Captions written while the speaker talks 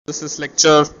This is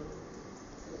lecture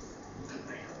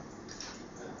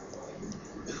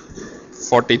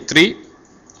 43.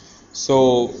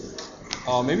 So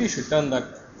maybe you should turn that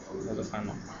other fan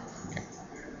on.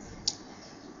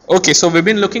 Okay, so we've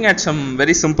been looking at some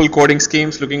very simple coding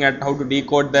schemes, looking at how to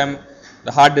decode them,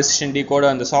 the hard decision decoder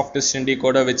and the soft decision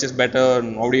decoder, which is better,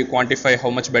 and how do you quantify how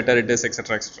much better it is,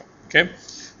 etc., etc. Okay,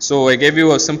 so I gave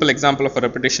you a simple example of a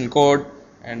repetition code,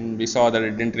 and we saw that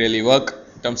it didn't really work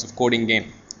in terms of coding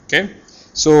gain. Okay,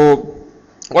 so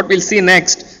what we'll see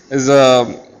next is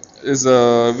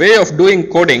a way of doing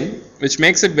coding which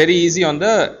makes it very easy on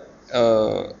the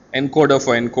encoder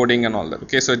for encoding and all that.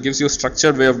 Okay, so it gives you a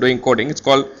structured way of doing coding. It's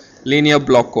called linear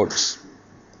block codes.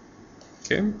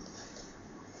 Okay,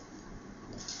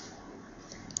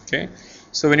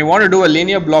 so when you want to do a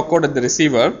linear block code at the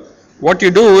receiver, what you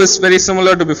do is very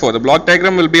similar to before. The block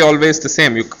diagram will be always the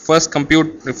same. You first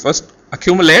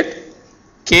accumulate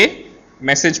k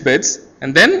message bits,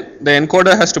 and then the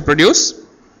encoder has to produce,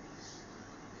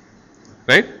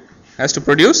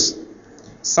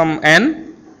 some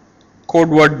n code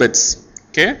word bits.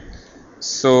 Okay,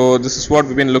 so this is what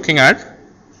we've been looking at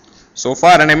so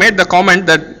far, and I made the comment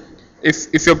that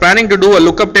if you're planning to do a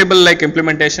lookup table like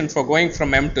implementation for going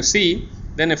from M to C,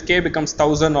 then if k becomes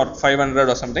 1000 or 500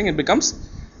 or something, it becomes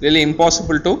really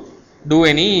impossible to do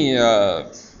any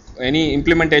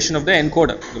implementation of the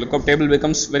encoder. The lookup table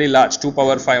becomes very large. 2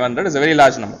 power 500 is a very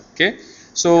large number. Okay,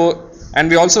 so and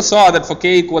we also saw that for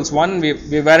k equals 1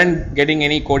 we weren't getting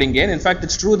any coding gain. In fact,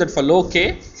 it's true that for low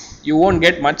k you won't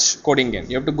get much coding gain.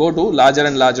 You have to go to larger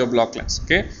and larger block lengths.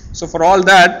 Okay, so for all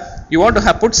that you want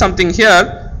to put something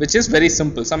here which is very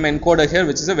simple, some encoder here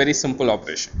which is a very simple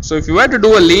operation. So if you were to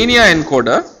do a linear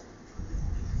encoder,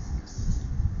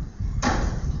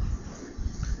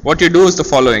 what you do is the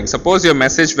following. Suppose your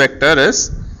message vector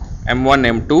is m1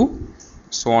 m2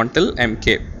 so on till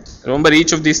mk. Remember,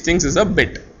 each of these things is a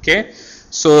bit. Okay,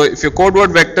 so if your code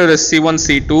word vector is c1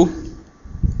 c2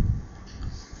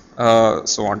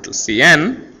 so on till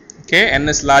cn, okay, n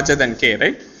is larger than k,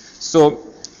 right? So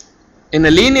in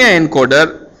a linear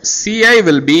encoder, ci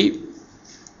will be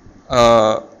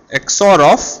XOR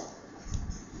of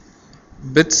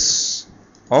bits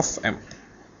of m.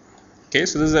 Okay,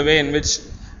 so this is a way in which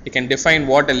you can define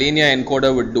what a linear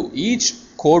encoder would do. Each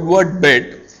code word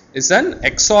bit is an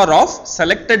XOR of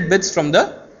selected bits from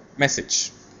the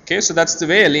message. Okay, so that's the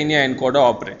way a linear encoder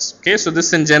operates. Okay, so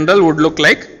this in general would look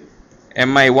like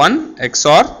mi1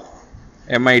 XOR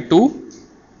mi2,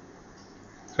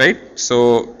 right?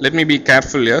 So let me be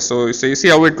careful here. So you see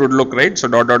how it would look, right? So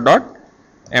dot dot dot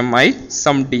mi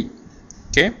sum d.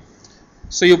 Okay,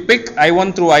 so you pick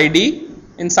i1 through id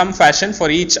in some fashion for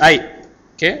each i.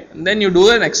 Okay, and then you do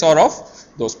an XOR of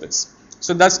those bits.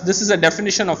 So this is a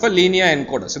definition of a linear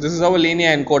encoder. So this is how a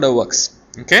linear encoder works.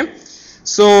 Okay,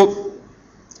 so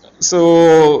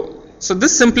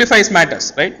this simplifies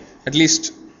matters, right? At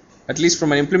least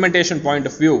from an implementation point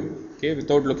of view. Okay,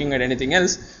 without looking at anything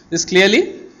else, this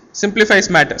clearly simplifies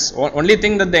matters. Only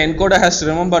thing that the encoder has to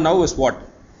remember now is what?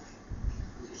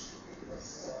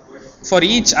 For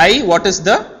each i, what is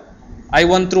the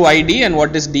i1 through id and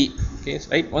what is d? Okay,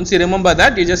 right. Once you remember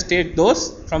that, you just take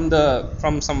those from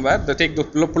somewhere.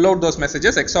 Pull out those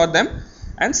messages, XOR them,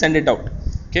 and send it out.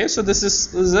 Okay, so this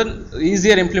is an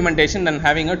easier implementation than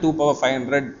having a 2 power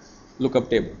 500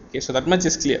 lookup table. Okay, so that much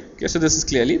is clear. Okay, so this is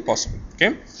clearly possible.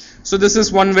 Okay, so this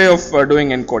is one way of doing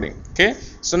encoding. Okay,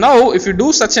 so now if you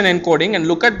do such an encoding and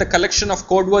look at the collection of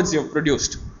code words you have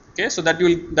produced, okay, so that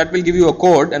will give you a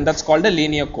code, and that's called a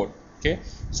linear code. Okay,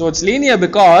 so it's linear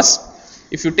because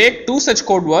if you take two such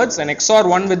code words and XOR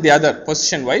one with the other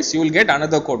position wise, you will get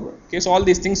another code word. Okay, so all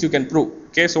these things you can prove.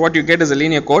 Okay, so what you get is a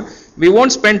linear code. We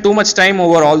won't spend too much time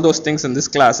over all those things in this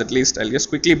class. At least I'll just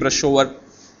quickly brush over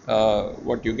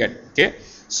what you get. Okay,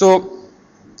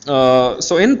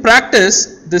 so in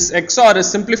practice this XOR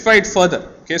is simplified further.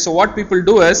 Okay, so what people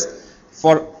do is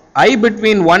for I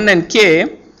between 1 and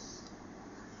k,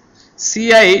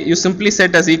 ci you simply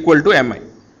set as equal to mi.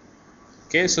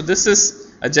 Okay, so this is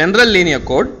a general linear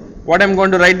code. What I'm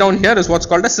going to write down here is what's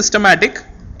called a systematic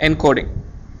encoding.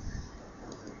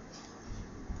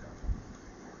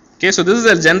 Okay, so this is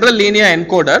a general linear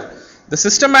encoder. The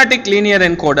systematic linear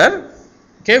encoder,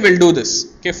 okay, will do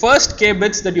this. Okay, first k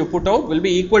bits that you put out will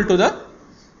be equal to the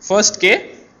first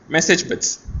k message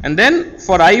bits, and then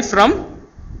for I from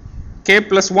k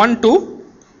plus 1 to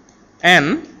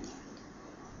n,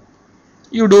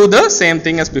 you do the same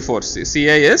thing as before. Ci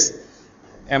is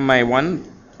mi1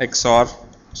 XOR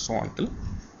so on till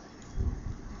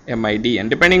mid, and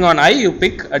depending on I you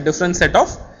pick a different set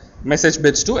of message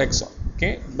bits to XOR.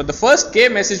 Okay, but the first k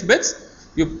message bits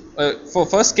for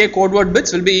first k code word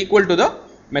bits will be equal to the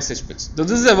message bits. So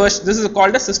this is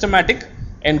called a systematic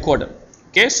encoder.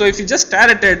 Okay, so if you just stare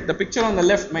at it, the picture on the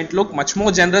left might look much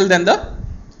more general than the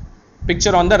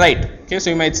picture on the right. Okay, so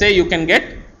you might say you can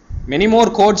get many more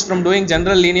codes from doing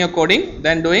general linear coding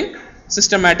than doing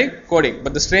systematic coding.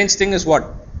 But the strange thing is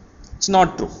what? It's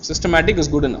not true. Systematic is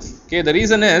good enough. Okay, the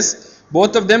reason is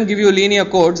both of them give you linear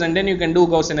codes and then you can do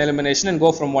Gaussian elimination and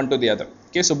go from one to the other.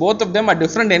 Okay, so both of them are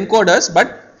different encoders,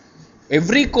 but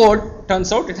every code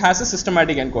turns out it has a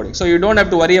systematic encoding. So you don't have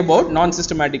to worry about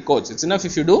non-systematic codes. It's enough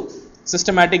if you do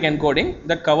systematic encoding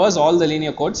that covers all the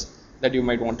linear codes that you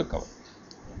might want to cover.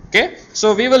 Okay,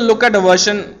 so we will look at a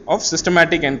version of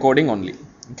systematic encoding only.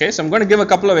 Okay, so I'm going to give a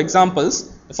couple of examples.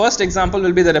 The first example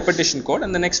will be the repetition code,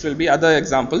 and the next will be other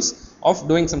examples of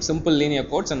doing some simple linear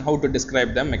codes and how to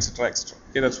describe them, etc., etc.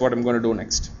 Okay, that's what I'm going to do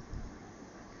next.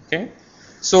 Okay,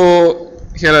 so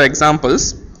here are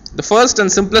examples. The first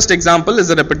and simplest example is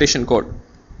the repetition code.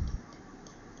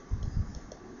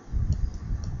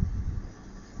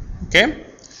 Okay,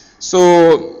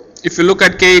 so if you look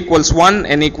at k equals 1,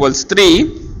 n equals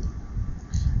 3,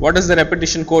 what does the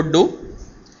repetition code do?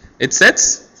 It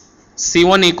sets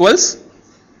C1 equals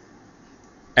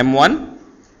M1,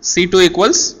 C2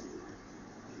 equals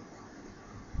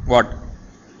what?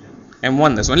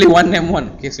 M1. There's only one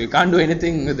M1. Okay, so you can't do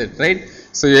anything with it, right?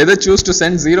 So you either choose to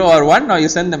send 0 or 1, or you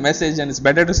send the message, and it's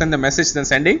better to send the message than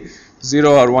sending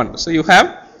 0 or 1. So you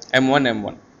have M1,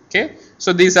 M1. Okay,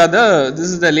 so this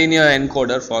is the linear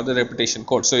encoder for the repetition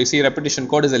code. So you see, repetition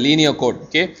code is a linear code.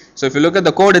 Okay, so if you look at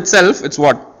the code itself, it's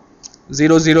what?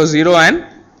 0, 0, 0 and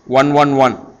 1, 1,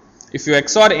 1. If you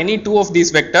XOR any two of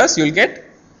these vectors, you will get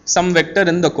some vector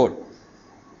in the code.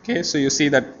 Okay, so you see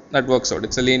that works out.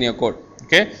 It's a linear code.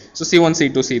 Okay, so C1,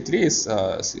 C2, C3 is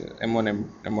M1, M1,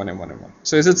 M1, M1.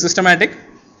 So is it systematic?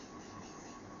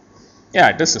 Yeah,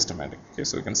 it is systematic. Okay,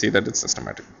 so you can see that it's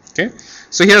systematic. Okay,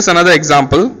 so here's another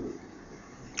example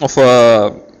of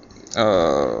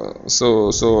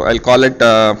so I'll call it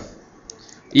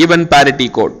even parity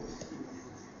code.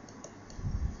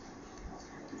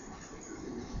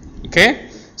 Okay,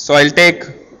 so I'll take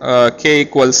k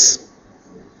equals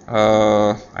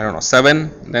I don't know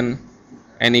 7, then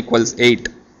n equals 8.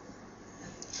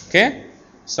 Okay,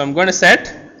 so I'm going to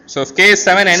set, so if k is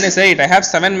 7, n is 8, I have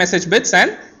 7 message bits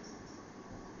and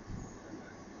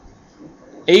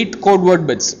 8 code word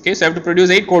bits. Okay, so I have to produce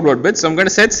 8 code word bits. So I'm going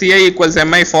to set ci equals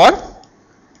mi for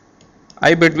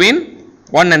I between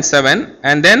 1 and 7,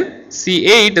 and then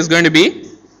c8 is going to be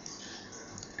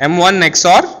m1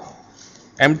 XOR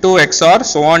m2 XOR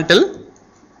so on till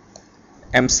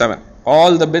m7.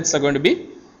 All the bits are going to be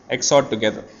XORed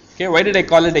together. Okay, why did I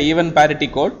call it a even parity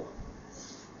code?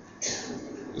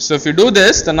 So if you do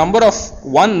this, the number of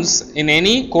ones in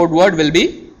any code word will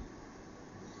be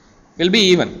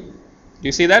even. Do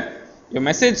you see that? Your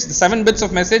message, the 7 bits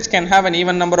of message can have an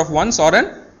even number of ones or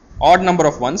an odd number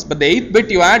of ones, but the 8th bit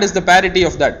you add is the parity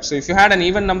of that. So if you had an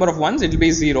even number of ones, it will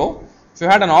be 0. If you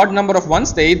had an odd number of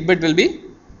ones, the 8th bit will be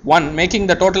 1, making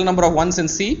the total number of ones in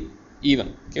C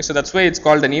even. Okay, so that's why it's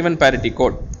called an even parity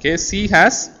code. Okay, C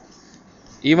has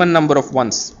even number of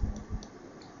ones.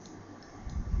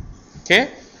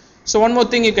 Okay, so one more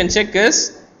thing you can check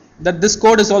is that this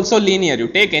code is also linear. You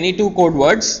take any two code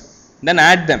words, then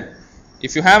add them.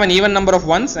 If you have an even number of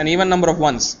ones, an even number of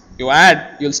ones, you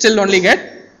add, you'll still only get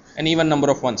an even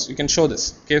number of ones. You can show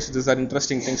this. Okay, so these are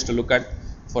interesting things to look at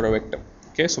for a vector.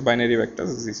 Okay, so binary vectors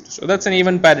is easy to show. That's an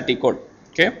even parity code.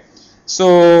 Okay,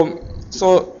 so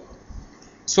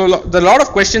there are a lot of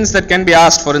questions that can be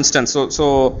asked. For instance,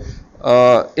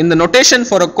 in the notation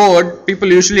for a code, people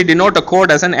usually denote a code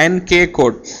as an NK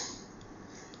code.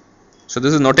 So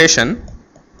this is notation.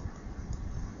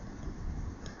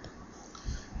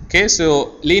 Okay,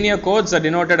 so linear codes are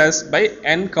denoted as by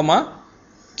n comma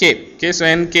k. Okay, so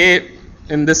nk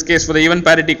in this case for the even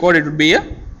parity code, it would be a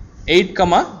 8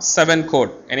 comma 7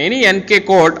 code. And any nk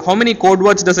code, how many code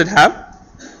words does it have?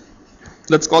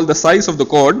 Let's call the size of the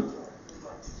code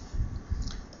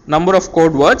number of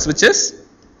code words, which is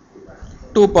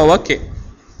 2 power k.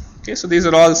 Okay, so these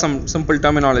are all some simple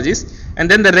terminologies,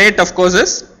 and then the rate of course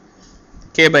is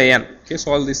k by n. Okay,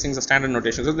 so all these things are standard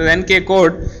notation. So the nk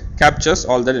code captures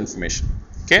all that information.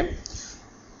 Okay,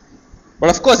 but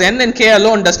of course n and k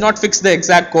alone does not fix the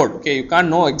exact code. Okay, you can't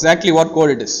know exactly what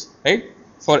code it is, right?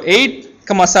 For 8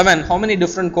 comma 7, how many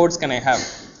different codes can I have?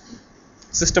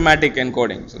 Systematic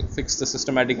encoding. So fix the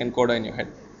systematic encoder in your head.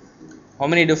 How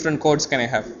many different codes can I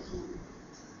have?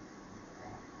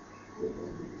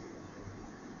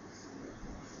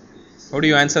 How do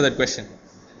you answer that question?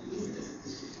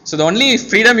 So the only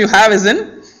freedom you have is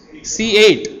in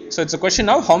C8. So it's a question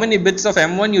of how many bits of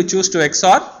M1 you choose to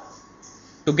XOR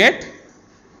to get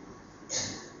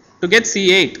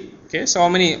C8. Okay, so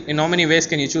in how many ways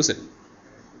can you choose it?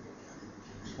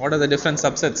 What are the different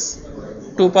subsets?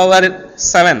 2 power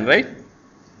 7, right?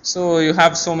 So you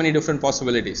have so many different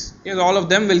possibilities. Yes, all of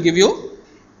them will give you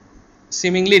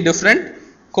seemingly different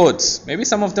codes. Maybe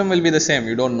some of them will be the same,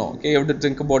 you don't know. Okay, you have to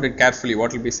think about it carefully,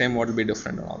 what will be same, what will be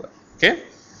different and all that. Okay,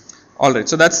 all right,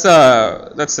 so that's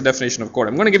the definition of code.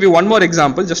 I'm going to give you one more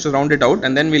example just to round it out,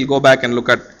 and then we'll go back and look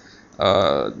at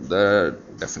the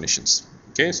definitions.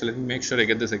 Okay, so let me make sure I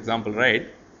get this example right.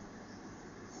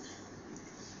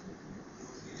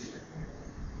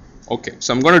 Okay,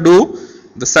 so I'm going to do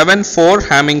the 7-4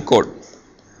 Hamming code.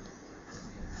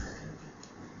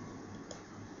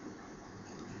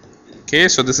 Okay,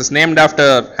 so this is named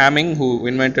after Hamming, who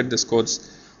invented this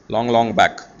codes long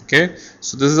back. Okay,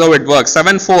 so this is how it works.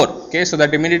 7-4. Okay, so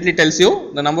that immediately tells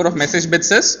you the number of message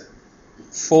bits is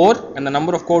 4 and the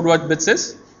number of code word bits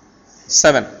is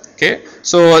 7. Okay,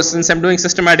 so since I'm doing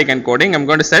systematic encoding, I'm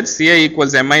going to set Ci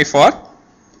equals Mi for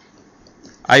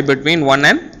I between 1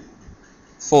 and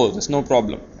 4. There's no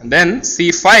problem. And then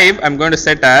C5 I'm going to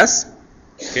set as,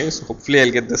 okay, so hopefully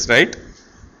I'll get this right.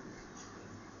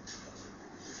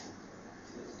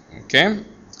 Okay, I'm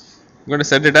going to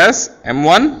set it as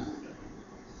M1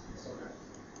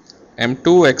 M2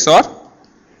 XOR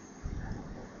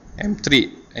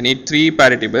M3. I need 3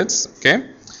 parity bits. Okay,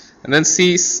 and then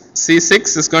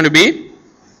C6 is going to be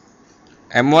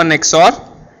M1 XOR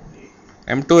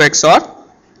M2 XOR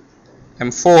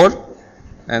M4,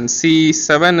 and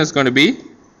C7 is going to be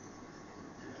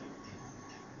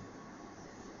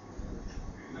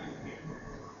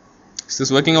is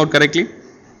this working out correctly?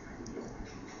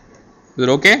 Is it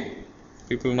okay?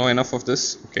 People know enough of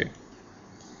this? Okay.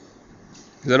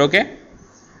 Is that okay?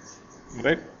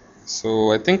 Right.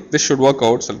 So I think this should work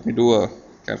out. So let me do a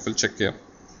careful check here.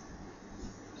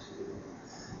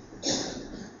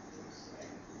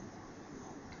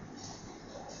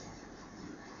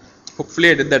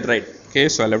 Hopefully I did that right. Okay,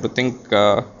 so I'll have to think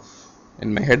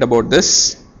in my head about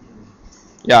this.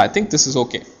 Yeah, I think this is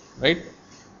okay, right?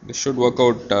 This should work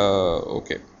out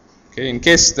okay. Okay, in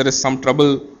case there is some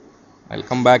trouble, I'll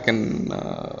come back and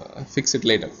fix it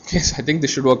later. Okay, so I think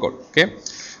this should work out. Okay,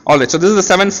 all right. So this is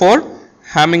the 7-4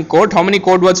 Hamming code. How many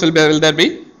code words will there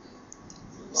be?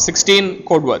 16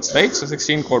 code words, right? So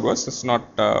 16 code words. It's not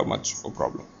much of a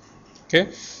problem.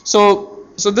 Okay, so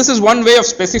this is one way of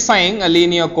specifying a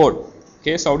linear code.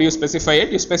 Okay, so how do you specify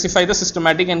it? You specify the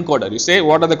systematic encoder. You say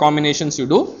what are the combinations you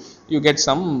do, you get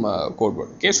some code word.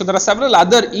 Okay, so there are several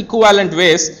other equivalent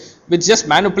ways which just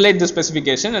manipulate the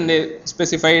specification and they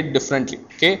specify it differently.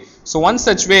 Okay, so one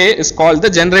such way is called the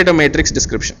generator matrix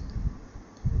description.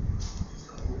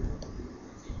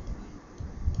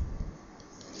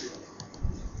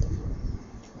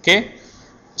 Okay,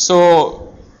 so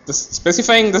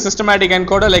specifying the systematic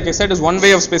encoder, like I said, is one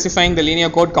way of specifying the linear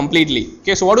code completely.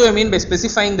 Okay, so what do I mean by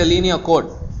specifying the linear code?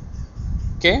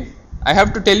 Okay, I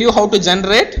have to tell you how to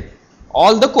generate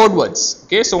all the code words.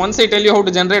 Okay, so once I tell you how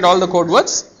to generate all the code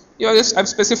words, I've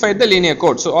specified the linear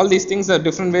code. So all these things are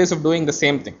different ways of doing the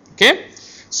same thing. Okay,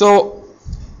 so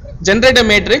generator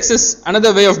matrix is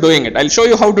another way of doing it. I'll show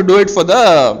you how to do it for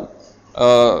the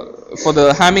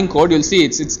Hamming code. You'll see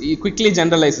it quickly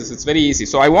generalizes. It's very easy.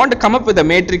 So I want to come up with a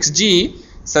matrix G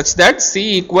such that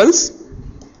C equals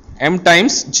M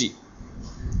times G.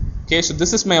 Okay, so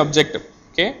this is my objective.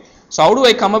 Okay, so how do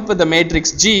I come up with the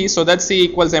matrix G so that C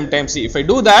equals M times G? If I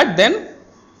do that, then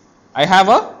I have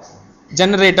a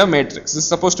generator matrix. This is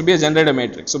supposed to be a generator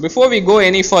matrix. So before we go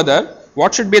any further,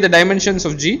 what should be the dimensions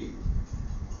of G?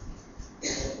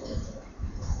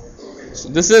 So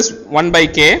this is 1 by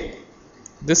K.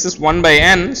 This is 1 by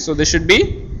N. So this should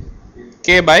be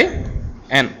K by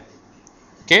N.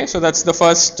 Okay, so that's the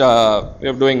first way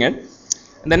of doing it.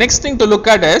 And the next thing to look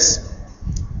at is,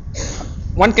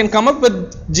 one can come up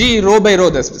with G row by row.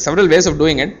 There's several ways of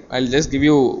doing it. I'll just give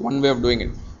you one way of doing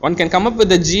it. One can come up with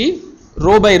the G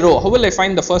row by row. How will I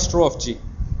find the first row of G?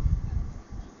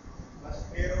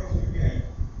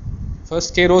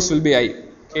 First K rows will be I.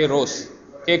 K rows.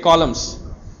 K columns.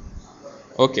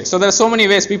 Okay, so there are so many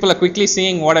ways. People are quickly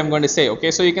seeing what I'm going to say.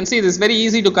 Okay, so you can see this is very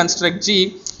easy to construct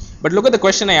G. But look at the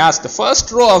question I asked. The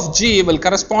first row of G will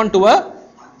correspond to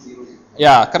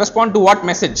correspond to what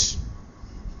message?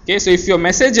 Okay, so if your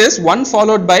message is 1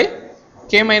 followed by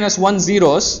K minus 1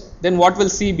 zeros, then what will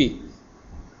C be?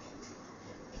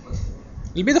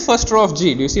 It will be the first row of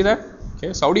G. Do you see that?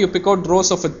 Okay, so how do you pick out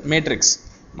rows of a matrix?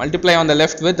 Multiply on the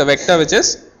left with a vector which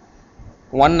is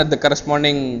 1 at the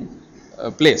corresponding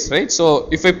place, right? So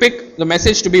if I pick the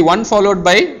message to be 1 followed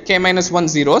by k minus 1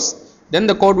 zeros, then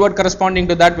the code word corresponding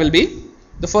to that will be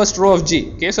the first row of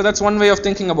G. Okay, so that's one way of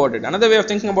thinking about it. Another way of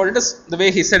thinking about it is the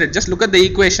way he said it. Just look at the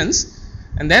equations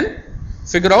and then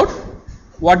figure out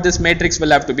what this matrix will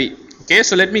have to be. Okay,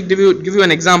 so let me give you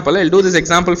an example. I'll do this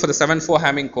example for the 7-4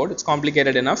 Hamming code. It's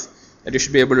complicated enough that you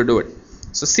should be able to do it.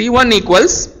 So C1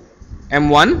 equals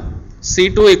M1,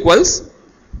 C2 equals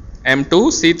M2,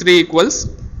 C3 equals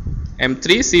M3,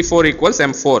 C4 equals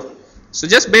M4. So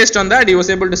just based on that, he was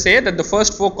able to say that the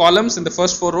first 4 columns and the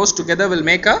first 4 rows together will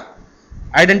make a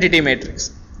identity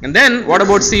matrix. And then what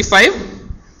about C5?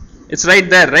 It's right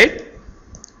there, right?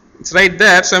 It's right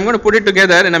there. So I'm going to put it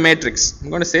together in a matrix. I'm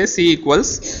going to say C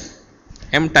equals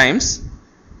M times,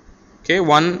 okay,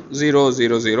 1 0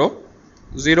 0 0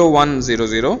 0 1 0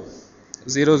 0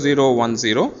 0 0 1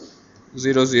 0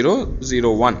 0 0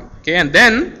 0 1. Okay, and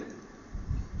then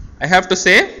I have to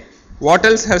say what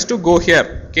else has to go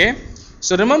here. Okay,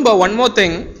 so remember one more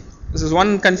thing. This is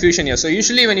one confusion here. So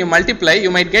usually when you multiply,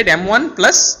 you might get M1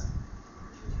 plus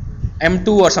M2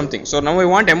 or something. So now I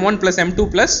want M1 plus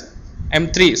M2 plus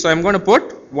M3. So I'm going to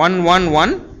put 1 1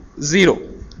 1 0.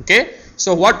 Okay.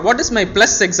 So what is my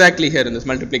plus exactly here in this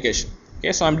multiplication?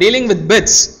 Okay. So I'm dealing with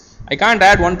bits. I can't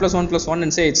add 1 plus 1 plus 1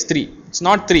 and say it's 3. It's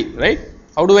not 3, right?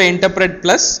 How do I interpret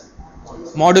plus?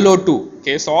 Modulo 2.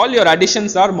 Okay. So all your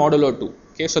additions are modulo 2.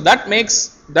 Okay. So that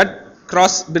makes that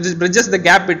bridges the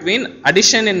gap between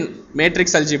addition in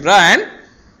matrix algebra and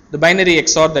the binary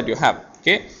XOR that you have.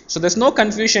 Okay, so there's no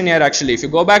confusion here actually. If you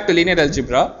go back to linear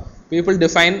algebra, people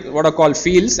define what are called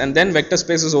fields and then vector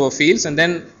spaces over fields and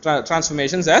then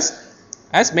transformations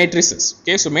as matrices.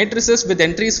 Okay, so matrices with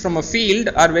entries from a field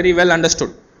are very well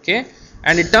understood. Okay,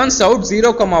 and it turns out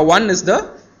 0, 1 is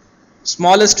the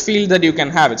smallest field that you can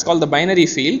have. It's called the binary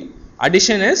field.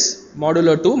 Addition is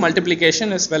modulo 2,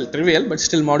 multiplication is, well, trivial, but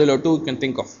still modulo 2 you can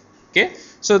think of. Okay,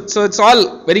 so it's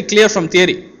all very clear from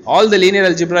theory. All the linear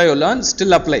algebra you learn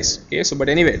still applies. Okay, so but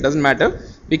anyway, it doesn't matter.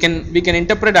 We can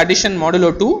interpret addition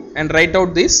modulo 2 and write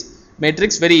out this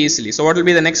matrix very easily. So what will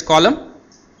be the next column?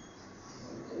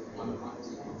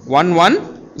 1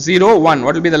 1 0 1.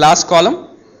 What will be the last column?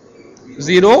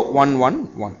 0 1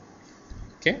 1 1.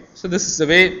 Okay, so this is the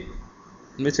way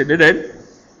in which I did it.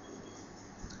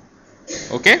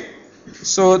 Okay,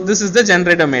 so this is the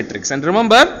generator matrix, and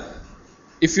remember,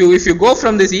 if you go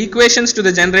from these equations to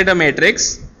the generator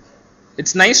matrix,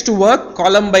 it's nice to work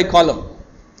column by column.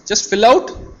 Just fill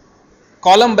out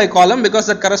column by column because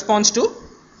that corresponds to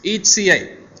each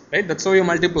CI, right? That's how you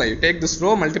multiply. You take this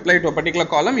row, multiply to a particular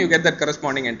column, you get that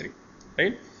corresponding entry,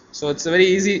 right? So it's a very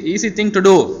easy thing to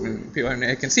do.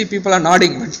 I can see people are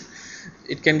nodding, but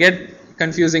it can get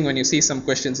confusing when you see some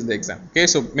questions in the exam. Okay,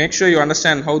 so make sure you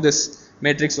understand how this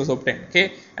matrix was obtained.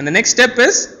 Okay, and the next step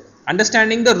is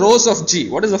understanding the rows of G.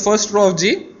 What is the first row of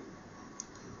G?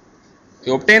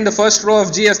 You obtain the first row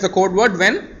of G as the code word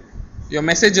when your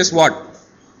message is what?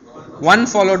 1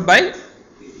 followed by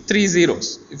 3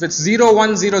 zeros. If it's 0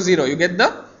 1 0 0, you get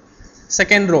the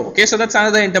second row. Okay, so that's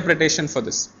another interpretation for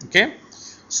this. Okay,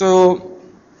 so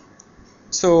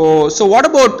what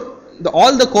about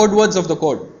all the code words of the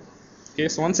code? Okay,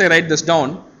 so once I write this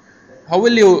down, how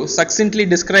will you succinctly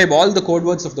describe all the code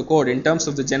words of the code in terms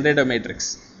of the generator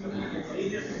matrix?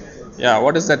 Yeah,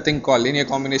 what is that thing called? Linear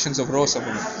combinations of rows of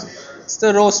a matrix. It's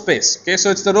the row space. Okay, so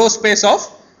it's the row space of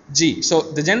G. So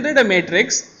the generator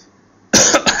matrix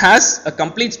has a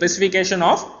complete specification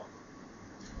of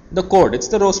the code. It's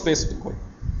the row space of the code.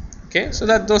 Okay, so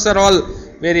those are all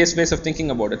various ways of thinking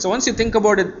about it. So once you think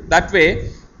about it that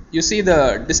way, you see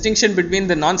the distinction between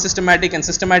the non-systematic and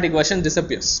systematic version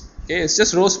disappears. Okay, it's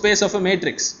just row space of a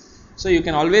matrix. So you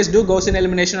can always do Gaussian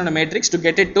elimination on a matrix to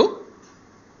get an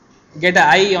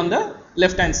I on the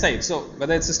left hand side. So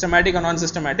whether it's systematic or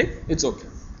non-systematic, it's okay.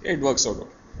 It works out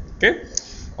okay.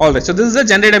 All right. So this is the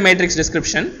generator matrix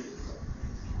description.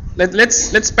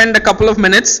 Let's spend a couple of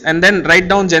minutes and then write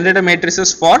down generator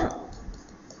matrices for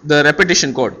the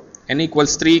repetition code. N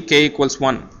equals 3, K equals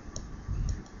 1.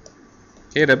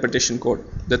 Okay, repetition code.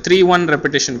 The 3 1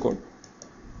 repetition code.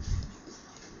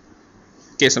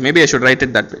 Okay, so maybe I should write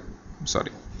it that way. I'm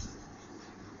sorry.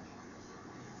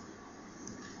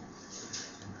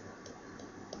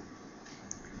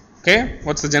 Okay,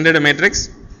 what's the generator matrix?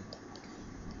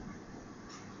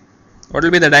 What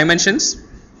will be the dimensions?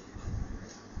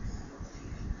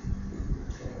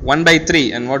 1 by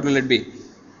 3, and what will it be?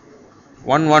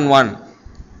 1 1 1.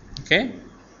 Okay.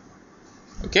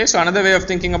 Okay, so another way of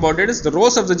thinking about it is the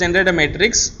rows of the generator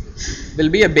matrix will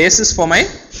be a basis for my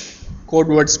code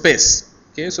word space.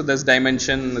 Okay, so there's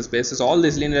dimension, there's basis, all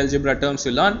these linear algebra terms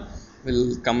you learn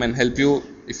will come and help you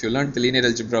if you learned the linear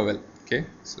algebra well. Okay,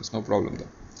 so it's no problem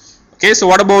there. Okay, so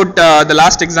what about the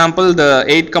last example, the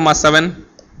 8,7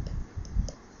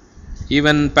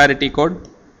 even parity code?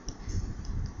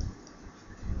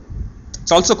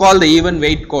 It's also called the even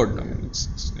weight code. I mean,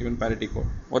 it's even parity code.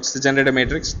 What's the generator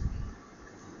matrix?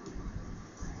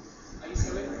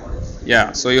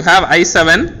 Yeah, so you have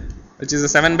I7, which is a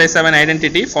 7 by 7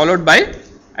 identity, followed by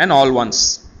an all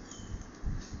ones.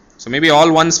 So maybe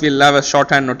all ones will have a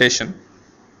shorthand notation.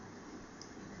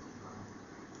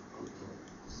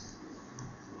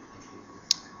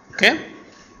 Okay,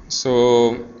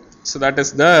 so that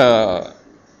is the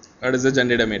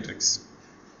generator matrix.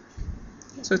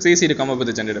 So it's easy to come up with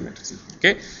the generator matrix.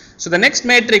 Okay, so the next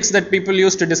matrix that people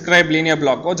use to describe linear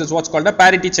block codes is what's called a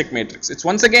parity check matrix. It's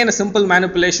once again a simple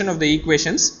manipulation of the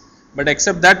equations, but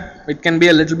except that it can be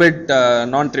a little bit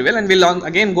non-trivial, and we'll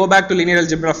again go back to linear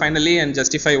algebra finally and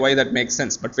justify why that makes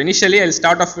sense. But initially I'll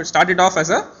start it off as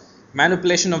a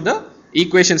manipulation of the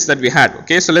equations that we had.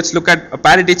 Okay, so let's look at a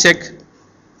parity check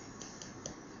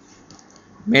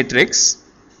matrix.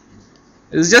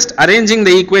 Is just arranging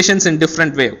the equations in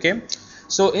different way. Okay,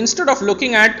 so instead of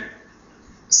looking at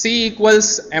C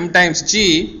equals m times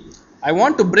g, I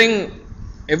want to bring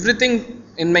everything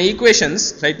in my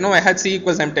equations. Right now I had C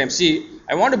equals m times g.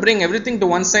 I want to bring everything to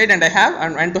one side, and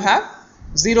to have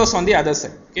zeros on the other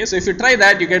side. Okay, so if you try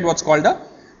that, you get what's called a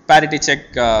parity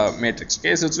check matrix.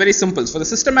 Okay, so it's very simple. For the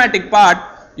systematic part,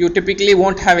 you typically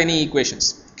won't have any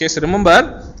equations. Okay, so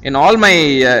remember, in all my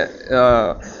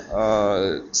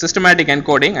systematic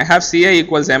encoding, I have Ci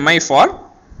equals mi for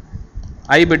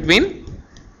I between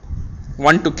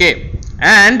 1 to k,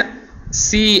 and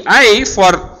Ci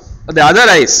for the other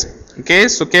i's. Okay,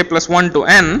 so k plus 1 to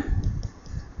n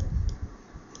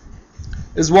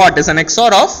is what? Is an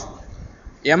XOR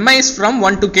of mi's from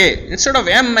 1 to k. Instead of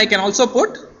m, I can also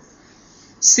put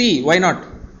c. Why not?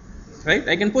 Right?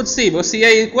 I can put c, but Ci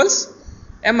equals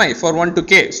mi for 1 to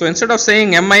k. So instead of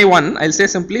saying mi1, I'll say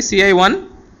simply Ci1,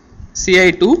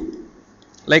 Ci2,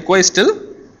 likewise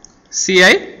till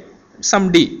Ci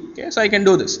some d. Okay, so I can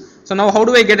do this. So now how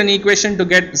do I get an equation to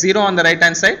get 0 on the right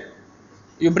hand side?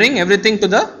 You bring everything to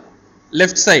the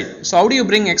left side. So how do you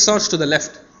bring XORs to the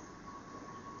left?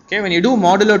 Okay, when you do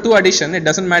modulo 2 addition, it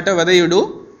doesn't matter whether you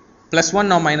do plus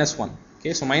 1 or minus 1.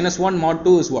 Okay, so minus 1 mod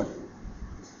 2 is what?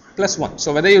 Plus 1.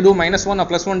 So whether you do minus 1 or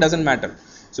plus 1 doesn't matter.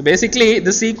 So basically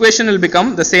this equation will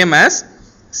become the same as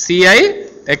Ci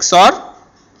XOR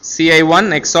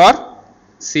Ci1 XOR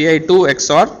Ci2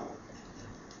 XOR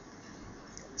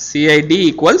Cid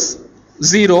equals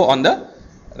 0 on the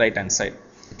right hand side.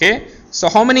 Okay, so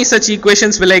how many such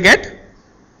equations will I get?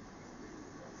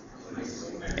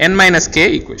 N minus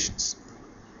k equations.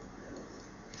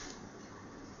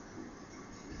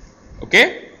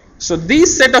 Okay, so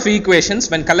these set of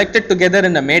equations, when collected together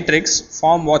in a matrix,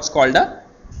 form what's called a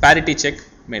parity check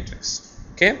matrix.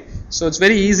 Okay, so it's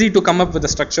very easy to come up with the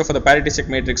structure for the parity check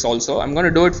matrix also. I'm going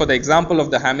to do it for the example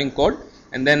of the Hamming code,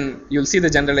 and then you'll see the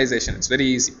generalization. It's very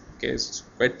easy. Okay, it's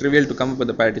quite trivial to come up with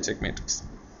the parity check matrix.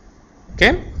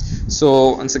 Okay,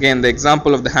 so once again the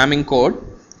example of the Hamming code.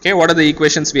 Okay, what are the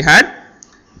equations we had?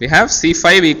 We have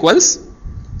C5 equals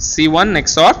C1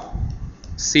 XOR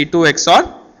C2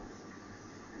 XOR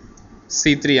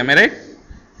C3. Am I right?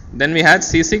 Then we had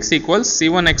C6 equals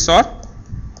C1 XOR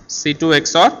C2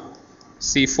 XOR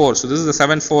C4. So this is the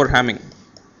 7-4 Hamming.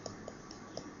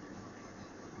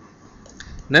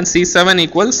 Then C7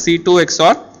 equals C2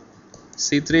 XOR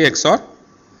C3 XOR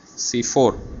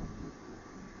C4.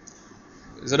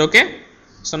 Is it okay?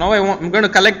 So now I'm going to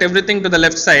collect everything to the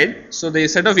left side. So the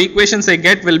set of equations I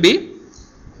get will be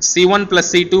C1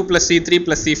 plus C2 plus C3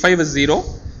 plus C5 is 0.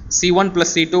 C1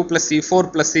 plus C2 plus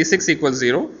C4 plus C6 equals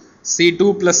 0.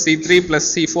 C2 plus C3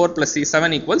 plus C4 plus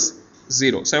C7 equals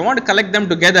 0. So I want to collect them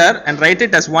together and write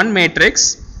it as one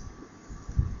matrix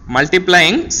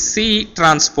multiplying C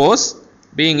transpose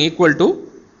being equal to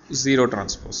 0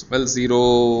 transpose. Well,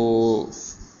 0,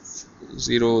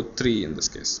 0, 3 in this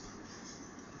case.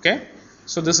 Okay.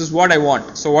 So this is what I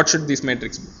want. So what should this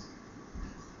matrix be?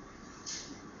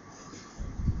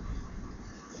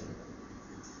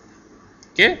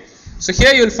 Okay. So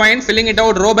here you will find filling it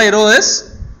out row by row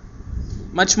is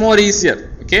much more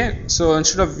easier. Okay. So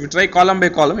instead of you try column by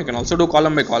column, you can also do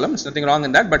column by column. There's nothing wrong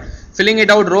in that. But filling it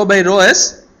out row by row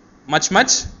is much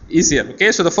easier.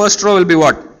 Okay. So the first row will be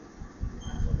what?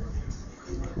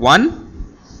 1,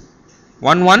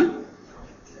 1, 1.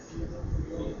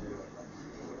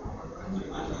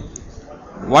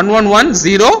 1, 1, 1,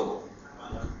 0,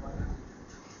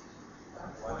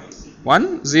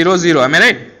 1, 0, 0. Am I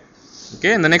right?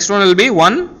 Okay, and the next one will be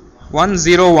 1, 1,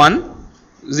 0, 1,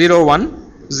 0,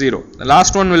 1, 0. The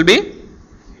last one will be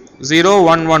 0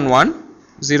 1 1 1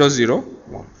 0 0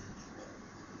 1.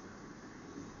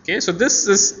 Okay, so this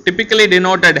is typically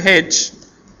denoted H,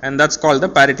 and that's called the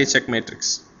parity check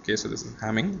matrix. Okay, so this is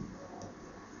Hamming.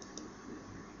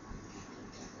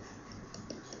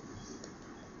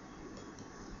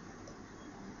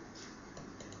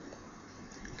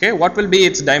 Okay, what will be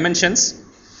its dimensions?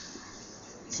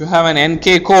 If you have an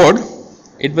NK code,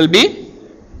 it will be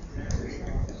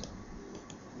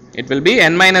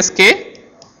n minus k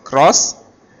cross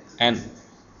n,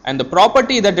 and the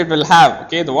property that it will have,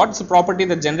 okay, what's the property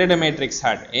that generator matrix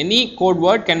had? Any code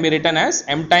word can be written as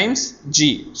m times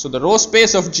G. So the row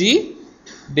space of G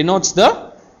denotes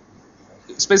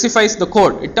specifies the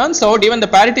code. It turns out even the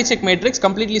parity check matrix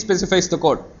completely specifies the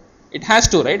code. It has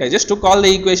to, right? I just took all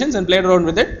the equations and played around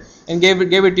with it and gave it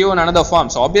to you in another form.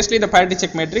 So obviously the parity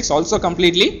check matrix also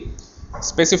completely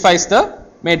specifies the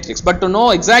matrix. But to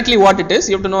know exactly what it is,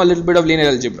 you have to know a little bit of linear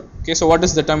algebra. Okay, so what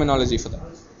is the terminology for that?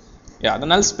 Yeah, the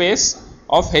null space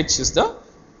of H is the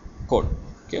code.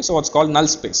 Okay, so what's called null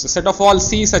space? The set of all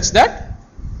C such that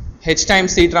H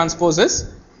times C transpose is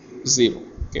 0.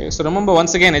 Okay, so remember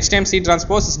once again, H times C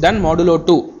transpose is done modulo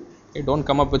 2. Okay, don't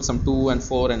come up with some 2 and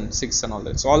 4 and 6 and all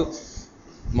that. It's all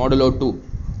modulo 2.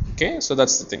 Okay, so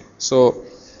that's the thing. So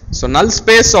null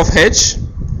space of H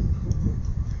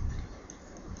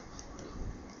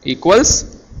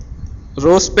equals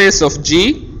row space of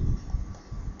G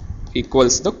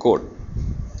equals the code.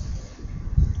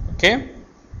 Okay.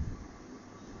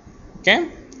 Okay.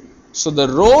 So the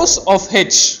rows of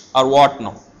H are what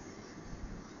now?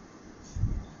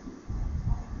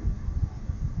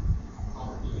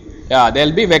 Yeah, there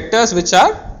will be vectors which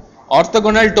are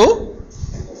orthogonal to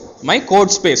my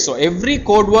code space. So every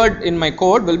code word in my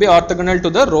code will be orthogonal to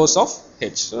the rows of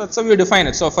H. So that's how you define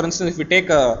it. So for instance, if we take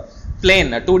a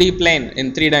plane, a 2D plane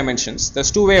in 3 dimensions,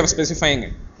 there's 2 ways of specifying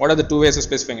it. What are the 2 ways of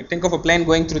specifying it? Think of a plane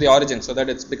going through the origin so that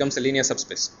it becomes a linear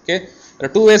subspace. Okay, there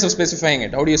are 2 ways of specifying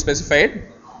it. How do you specify it?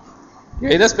 You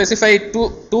either specify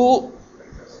two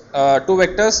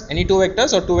vectors, any 2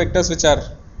 vectors, or 2 vectors which are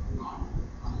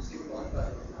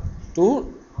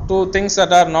two things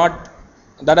that are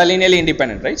linearly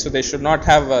independent, right? So they should not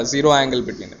have a 0 angle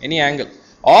between them, any angle.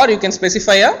 Or you can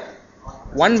specify a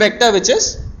one vector which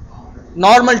is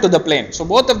normal to the plane. So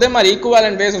both of them are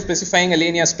equivalent ways of specifying a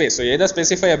linear space. So you either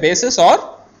specify a basis or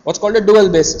what's called a dual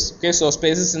basis. Okay, so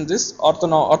spaces in this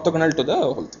orthogonal to the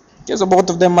whole thing. Okay, so both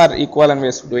of them are equivalent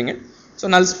ways of doing it. So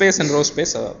null space and row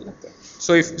space are like that.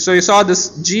 So you saw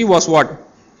this G was what?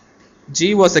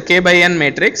 G was a k by n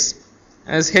matrix,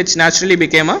 as H naturally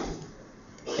became a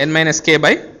n minus k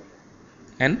by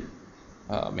n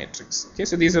matrix. Okay,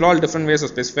 so these are all different ways of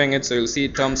specifying it. So you'll see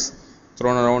terms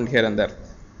thrown around here and there.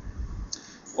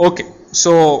 Okay,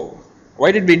 so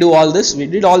why did we do all this? We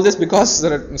did all this because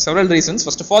there are several reasons.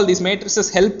 First of all, these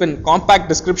matrices help in compact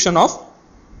description of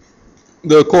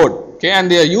the code. Okay, and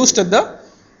they are used at the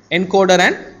encoder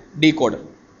and decoder.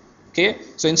 Okay,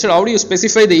 so instead, how do you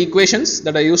specify the equations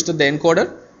that are used at the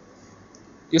encoder?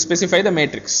 You specify the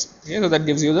matrix. Okay, so that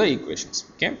gives you the equations.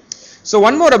 Okay, so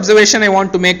one more observation I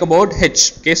want to make about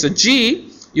H. Okay, so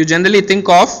G you generally think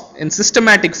of in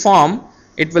systematic form.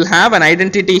 It will have an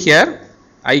identity here,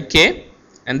 Ik,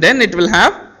 and then it will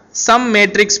have some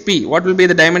matrix P. What will be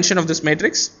the dimension of this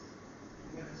matrix?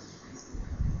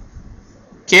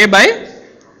 K by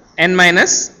n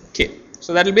minus k.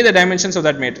 So that will be the dimensions of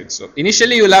that matrix. So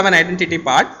initially you will have an identity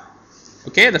part.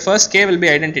 Okay, the first K will be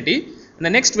identity, and the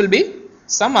next will be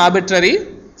some arbitrary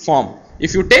form.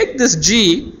 If you take this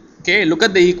G, okay, look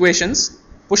at the equations,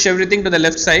 push everything to the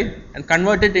left side and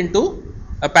convert it into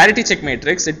a parity check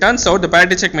matrix. It turns out the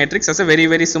parity check matrix has a very,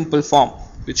 very simple form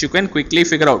which you can quickly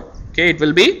figure out. Okay, it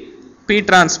will be P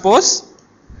transpose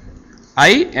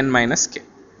I n minus k.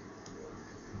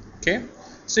 Okay,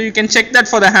 so you can check that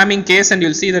for the Hamming case and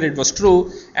you'll see that it was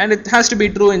true, and it has to be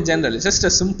true in general. It's just a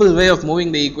simple way of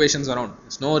moving the equations around.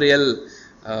 It's no real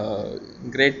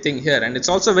great thing here, and it's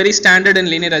also very standard in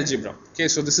linear algebra. Okay,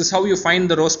 so this is how you find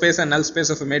the row space and null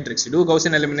space of a matrix. You do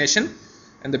Gaussian elimination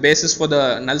and the basis for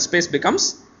the null space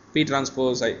becomes P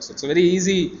transpose I. So it's a very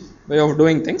easy way of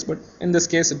doing things, but in this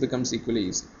case it becomes equally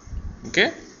easy.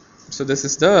 Okay, so this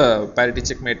is the parity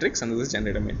check matrix and this is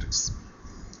generator matrix.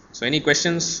 So any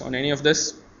questions on any of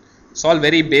this? It's all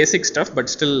very basic stuff, but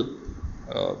still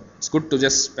it's good to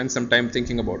just spend some time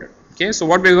thinking about it. Okay, so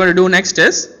what we're going to do next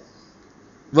is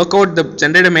work out the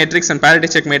generator matrix and parity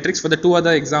check matrix for the 2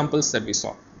 other examples that we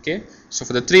saw. Okay, so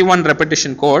for the 3-1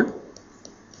 repetition code,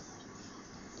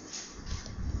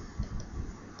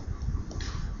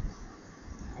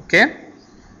 okay,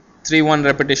 3-1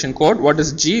 repetition code, what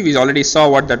is G? We already saw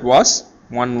what that was.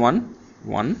 1 1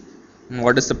 1. And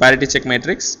what is the parity check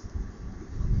matrix?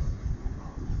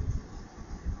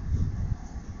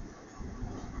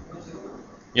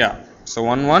 Yeah, so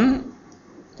 1 1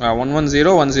 1 1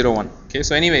 0 1 0 1. Okay,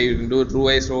 so anyway you can do it row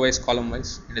wise, column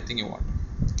wise, anything you want.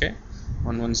 Okay,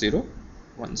 1 1 0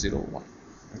 1 0 1.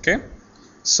 Okay,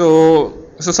 so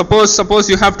suppose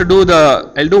you have to do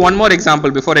the, I'll do one more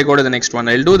example before I go to the next one.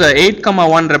 I'll do the 8 comma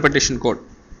 1 repetition code.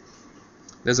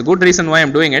 There's a good reason why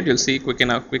I'm doing it. You'll see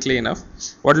quickly enough.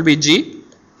 What will be G?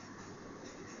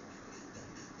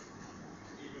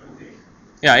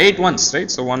 Yeah, 8 ones, right?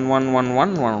 So 1 1 1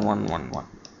 1 1 1 1 1.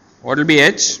 What will be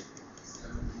H?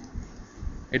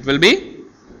 It will be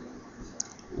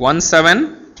 1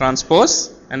 7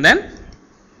 transpose and then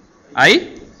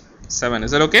I 7.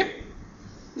 Is that okay?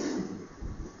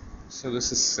 So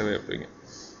this is the way of doing it.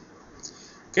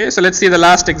 Okay, so let's see the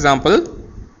last example.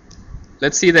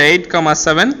 Let's see the 8 comma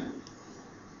 7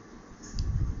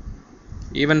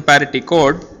 even parity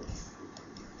code.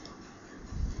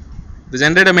 The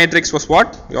generator matrix was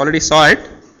what? You already saw it.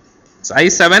 It's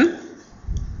I7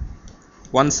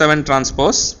 1 7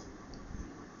 transpose.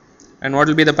 And what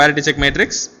will be the parity check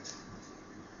matrix?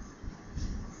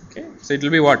 Okay, so it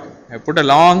will be what? I put a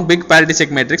long big parity check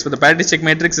matrix, but the parity check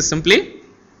matrix is simply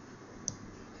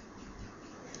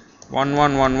 1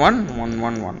 1 1 1 1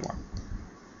 1 1 1.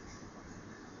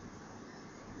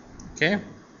 Okay.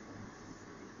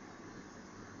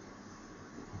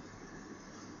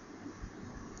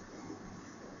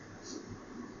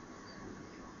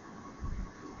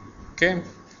 Okay.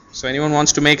 So anyone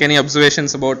wants to make any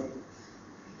observations about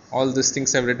all these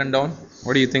things I've written down?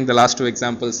 What do you think the last two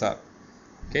examples are?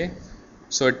 Okay.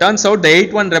 So it turns out the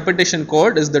 8 1 repetition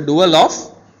code is the dual of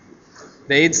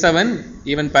the 8 7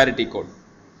 even parity code.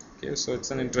 Okay. So it's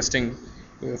an interesting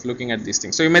way of looking at these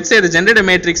things. So you might say the generator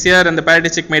matrix here and the parity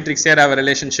check matrix here have a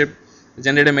relationship. The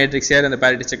generator matrix here and the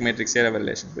parity check matrix here have a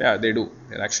relationship. Yeah, they do.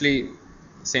 They're actually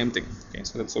the same thing. Okay.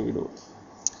 So that's how we do it.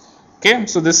 Okay.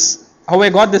 So this, how I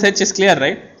got this H is clear,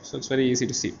 right? So it's very easy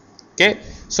to see. Okay.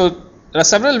 So there are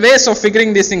several ways of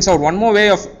figuring these things out. One more way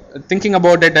of thinking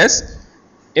about it is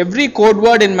every code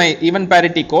word in my even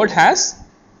parity code has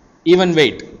even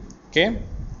weight. Okay.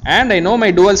 And I know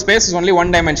my dual space is only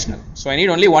one dimensional. So I need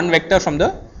only one vector from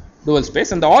the dual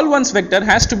space, and the all ones vector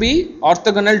has to be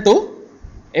orthogonal to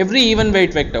every even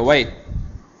weight vector. Why?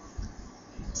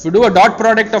 If you do a dot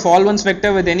product of all ones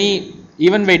vector with any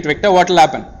even weight vector, what will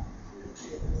happen?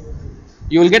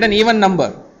 You will get an even number,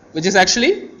 which is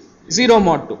actually 0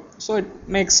 mod 2. So it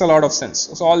makes a lot of sense.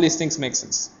 So all these things make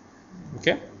sense.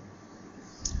 Okay.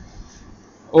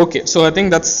 Okay. So I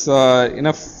think that's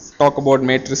enough talk about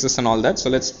matrices and all that. So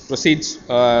let's proceed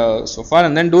so far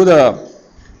and then do the.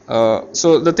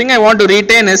 So the thing I want to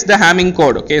retain is the Hamming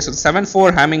code. Okay. So the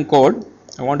 7/4 Hamming code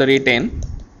I want to retain.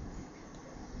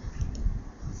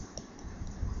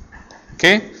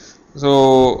 Okay.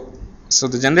 So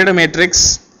the generator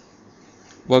matrix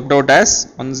worked out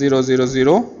as 1 0 0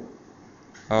 0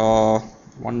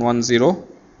 1 1 0.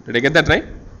 Did I get that right?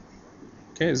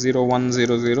 Okay, 0 1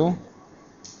 0 0.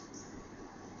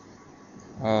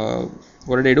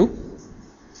 What did I do?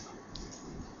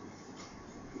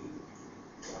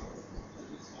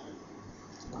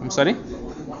 I'm sorry.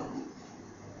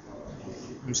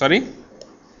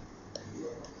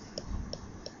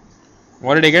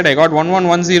 What did I get? I got 1 1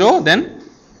 1 0, then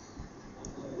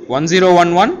 1 0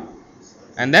 1 1,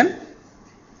 and then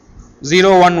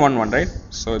 0 1 1 1, right?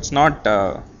 So it's not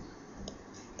the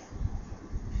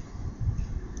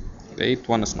 8th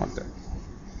one is not there.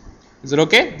 Is it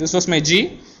okay? This was my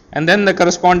G, and then the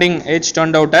corresponding H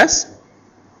turned out as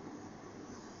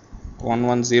 1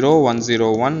 1 0 1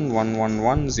 0 1 1 1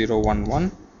 1 0 1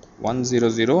 1 1 0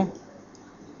 0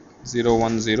 0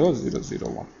 1 0 0 0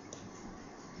 1.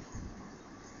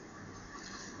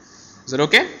 Is it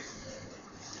okay?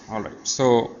 All right.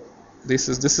 So this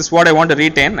is what I want to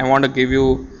retain. I want to give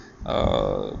you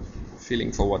a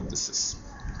feeling for what this is.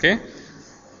 Okay.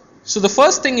 So the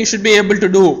first thing you should be able to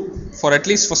do, for at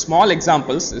least for small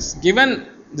examples, is given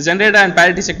the generator and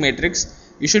parity check matrix,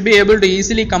 you should be able to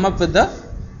easily come up with the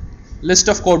list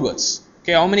of code words.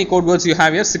 Okay, how many code words you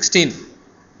have here? 16.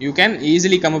 You can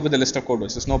easily come up with a list of code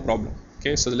words. There's no problem.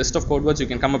 Okay, so the list of code words you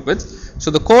can come up with.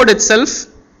 So the code itself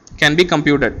can be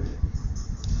computed.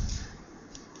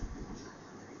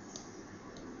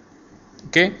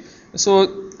 Okay,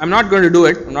 so I'm not going to do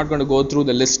it. I'm not going to go through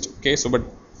the list. Okay, so but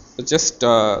just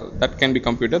that can be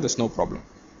computed. There's no problem.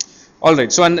 All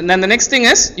right. So and then the next thing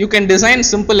is you can design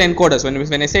simple encoders.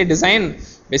 When I say design,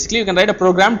 basically you can write a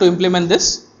program to implement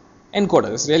this encoder.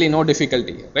 There's really no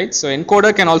difficulty here, right? So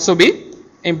encoder can also be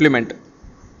implemented.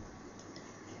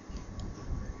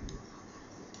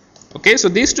 Okay, so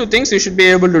these two things you should be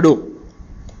able to do,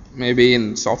 maybe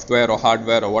in software or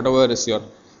hardware or whatever is your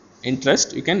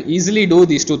interest, you can easily do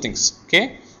these two things.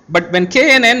 Okay, but when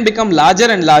k and n become larger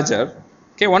and larger,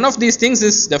 okay, one of these things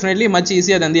is definitely much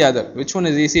easier than the other. Which one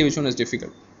is easy, which one is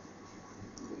difficult?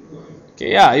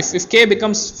 Okay, yeah, if k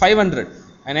becomes 500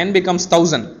 and n becomes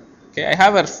 1000, okay, I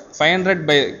have a 500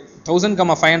 by 1000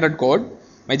 comma 500 code,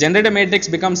 my generator matrix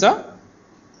becomes a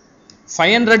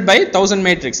 500 by 1000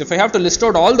 matrix. If I have to list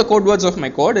out all the code words of my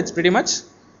code, it's pretty much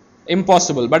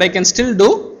impossible, but I can still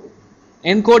do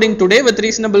encoding today with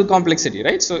reasonable complexity,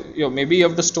 right? So maybe you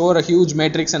have to store a huge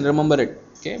matrix and remember it,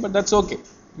 okay, but that's okay,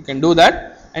 you can do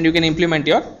that and you can implement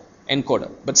your encoder.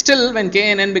 But still, when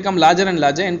k and n become larger and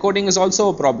larger, encoding is also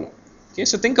a problem. Okay,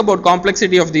 so think about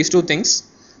complexity of these two things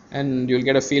and you'll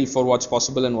get a feel for what's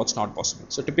possible and what's not possible.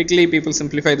 So typically people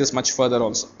simplify this much further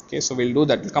also. Okay, so we'll do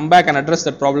that. We'll come back and address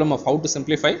that problem of how to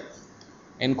simplify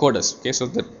encoders. Okay, so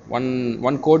that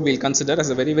one code we'll consider as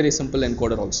a very simple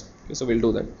encoder also. Okay, so we'll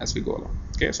do that as we go along.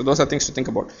 Okay, so those are things to think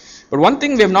about. But one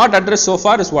thing we have not addressed so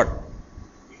far is what?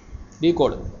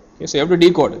 Decoder. Okay, so you have to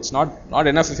decode. It's not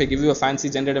enough if I give you a fancy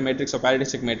generator matrix or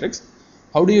paradigmatic matrix.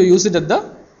 How do you use it at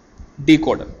the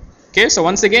decoder? Okay, so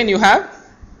once again you have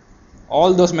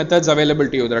all those methods available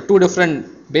to you. There are two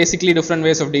basically different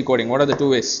ways of decoding. What are the two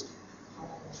ways?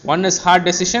 One is hard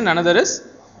decision, another is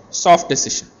soft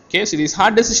decision. Okay, so these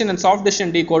hard decision and soft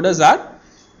decision decoders are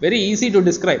very easy to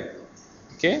describe.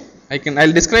 Okay,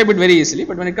 I'll describe it very easily,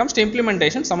 but when it comes to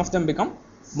implementation, some of them become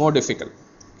more difficult.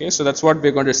 Okay, so that's what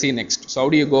we're going to see next. So how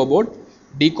do you go about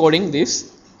decoding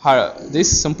these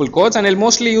simple codes? And I'll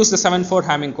mostly use the 7/4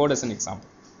 Hamming code as an example.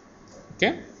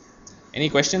 Okay, any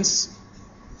questions?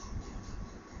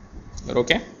 You're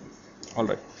okay? All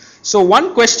right. So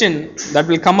one question that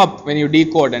will come up when you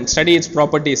decode and study its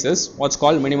properties is what's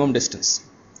called minimum distance.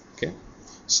 Okay.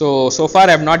 So far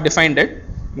I have not defined it.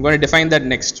 I'm going to define that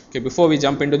next. Okay, before we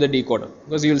jump into the decoder,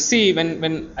 because you will see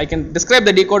when I can describe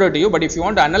the decoder to you, but if you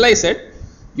want to analyze it,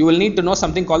 you will need to know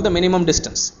something called the minimum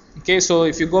distance. Okay, so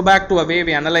if you go back to a way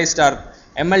we analyzed our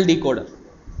ML decoder.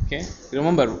 Okay,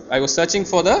 remember I was searching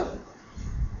for the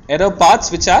error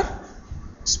paths which are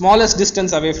smallest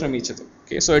distance away from each other.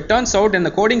 Okay, so it turns out in the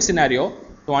coding scenario,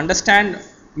 to understand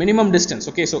minimum distance,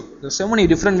 okay, so there's so many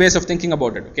different ways of thinking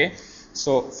about it. Okay,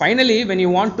 so finally when you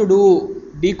want to do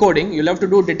decoding, you'll have to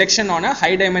do detection on a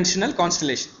high dimensional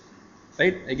constellation,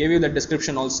 right? I gave you that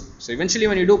description also. So eventually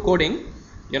when you do coding,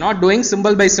 you're not doing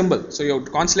symbol by symbol, so your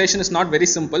constellation is not very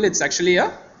simple. It's actually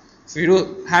if you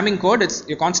do Hamming code,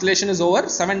 your constellation is over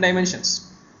 7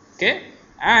 dimensions. Okay,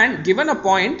 and given a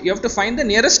point, you have to find the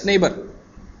nearest neighbor.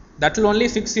 That will only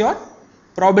fix your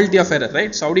probability of error,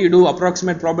 right? So how do you do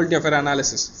approximate probability of error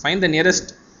analysis? Find the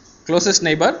nearest closest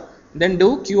neighbor, then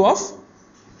do q of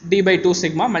d by 2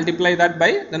 sigma, multiply that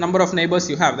by the number of neighbors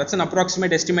you have. That's an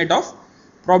approximate estimate of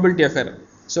probability of error.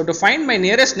 So to find my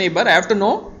nearest neighbor, I have to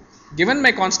know, given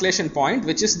my constellation point,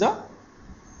 which is the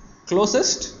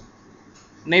closest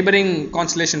neighboring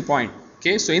constellation point.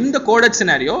 Okay, so in the coded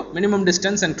scenario, minimum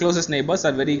distance and closest neighbors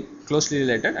are very closely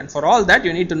related, and for all that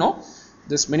you need to know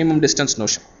this minimum distance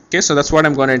notion. Okay, so that's what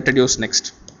I'm going to introduce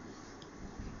next.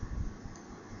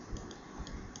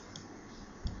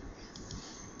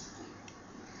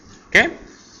 Okay,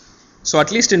 so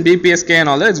at least in BPSK and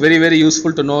all that, it's very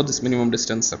useful to know this minimum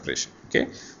distance separation. Okay,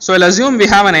 so I'll assume we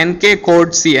have an NK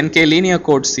code C, NK linear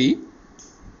code C.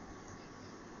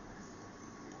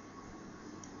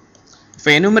 If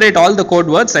I enumerate all the code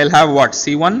words, I'll have what?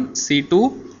 C1,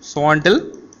 C2, so on till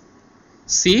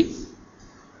C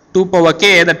 2 power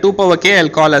k. The 2 power k I'll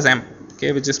call as m,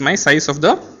 okay, which is my size of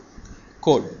the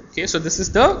code. Okay, so this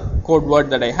is the code word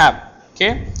that I have.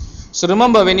 Okay, so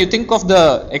remember, when you think of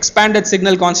the expanded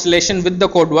signal constellation with the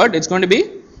code word, it's going to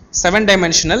be 7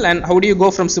 dimensional. And how do you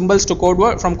go from symbols to code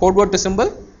word, from code word to symbol?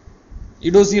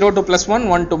 You do 0 to +1,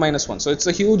 1 to -1. So it's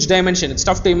a huge dimension. It's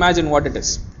tough to imagine what it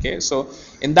is. Okay, so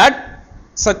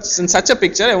in such a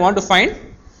picture, I want to find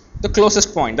the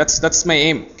closest point. That's my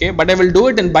aim. Okay, but I will do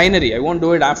it in binary. I won't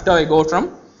do it after I go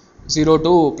from 0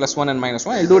 to +1 and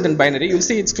 -1. I'll do it in binary. You'll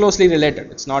see it's closely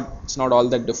related. It's not all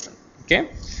that different. Okay,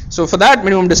 so for that,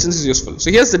 minimum distance is useful. So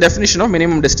here's the definition of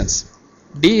minimum distance.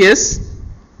 D is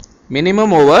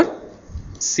minimum over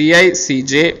Ci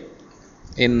Cj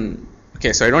in.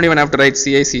 Okay, so I don't even have to write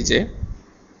Ci Cj.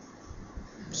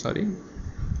 Sorry.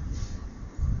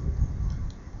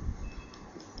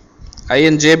 I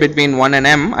and j between 1 and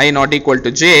m, I not equal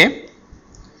to j,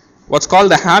 what's called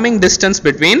the Hamming distance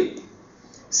between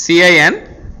Ci and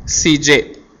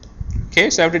Cj. Okay,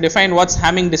 so I have to define what's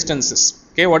Hamming distance is.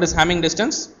 Okay, what is Hamming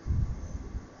distance?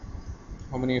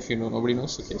 How many of you know? Nobody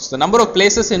knows. Okay, so the number of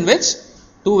places in which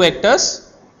two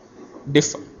vectors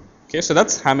differ. Okay, so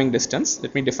that's Hamming distance.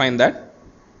 Let me define that.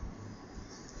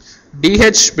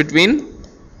 dh between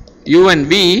u and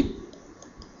v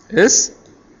is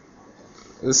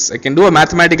I can do a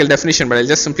mathematical definition, but I'll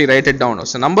just simply write it down.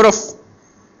 So number of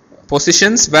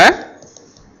positions where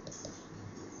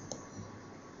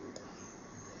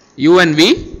u and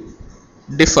v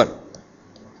differ.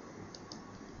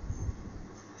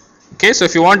 Okay, so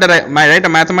if you want to write a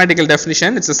mathematical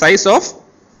definition, it's the size of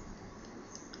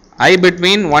I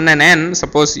between 1 and n.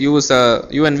 Suppose u is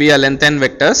u and v are length n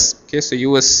vectors. Okay, so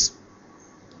u is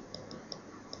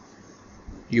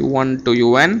u1 to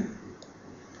un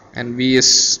and v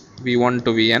is v1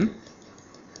 to vn.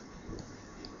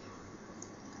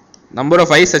 Number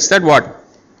of I such that what?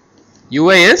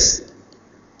 ui is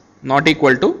not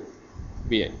equal to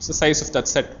vi. It's the size of that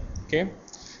set. Okay,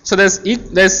 so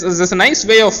there's a nice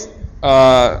way of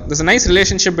there's a nice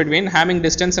relationship between Hamming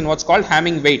distance and what's called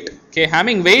Hamming weight. Okay,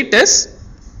 Hamming weight is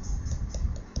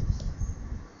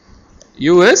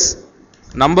u is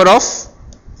number of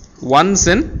ones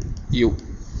in u.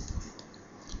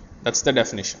 That's the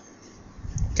definition.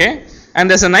 Okay, and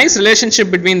there's a nice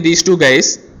relationship between these two guys,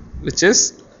 which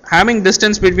is Hamming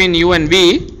distance between u and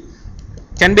v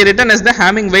can be written as the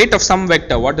Hamming weight of some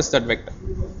vector. What is that vector?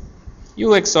 u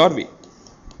XOR v.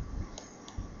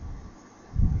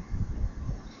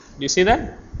 Do you see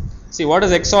that? See, what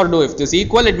does XOR do? If this is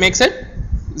equal, it makes it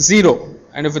 0,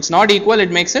 and if it's not equal,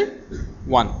 it makes it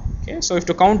 1. Okay, so if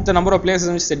to count the number of places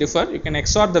in which they differ, you can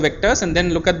XOR the vectors and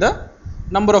then look at the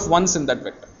number of ones in that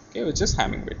vector. Okay, which is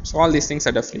Hamming weight. So all these things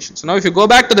are definitions. So now if you go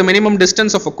back to the minimum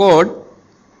distance of a chord,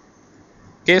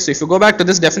 okay, so if you go back to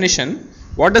this definition,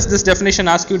 what does this definition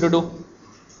ask you to do?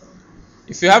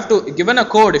 If you have to, given a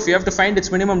chord, if you have to find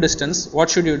its minimum distance, what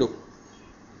should you do?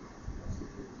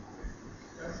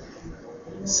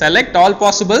 Select all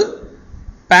possible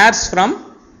pairs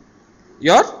from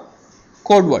your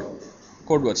code word.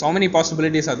 Code words. How many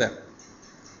possibilities are there?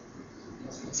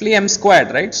 Roughly m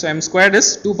squared, right? So m squared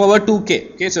is 2 power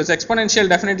 2k. Okay, so it's exponential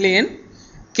definitely in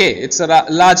k. It's a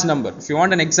large number. If you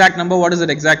want an exact number, what is that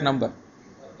exact number?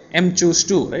 M choose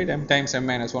 2, right? M times m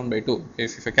minus 1 by 2. Okay,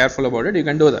 if you're careful about it, you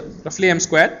can do that. Roughly m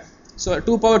squared. So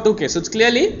 2 power 2k. So it's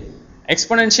clearly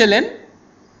exponential in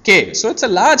k. So it's a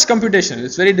large computation.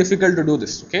 It's very difficult to do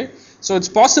this. Okay, so it's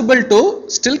possible to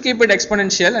still keep it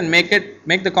exponential and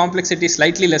make the complexity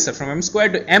slightly lesser. From m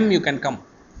squared to m you can come.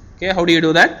 Okay, how do you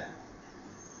do that?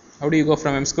 How do you go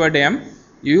from m squared to m?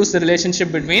 You use the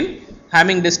relationship between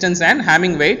Hamming distance and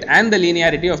Hamming weight and the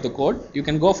linearity of the chord. You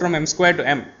can go from m squared to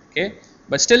m. Okay,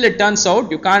 but still it turns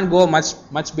out you can't go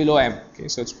much below m. Okay,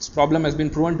 so this problem has been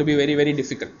proven to be very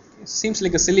difficult. It seems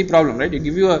like a silly problem, right? You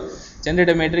give you a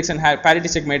generator matrix and parity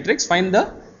check matrix, find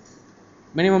the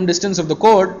minimum distance of the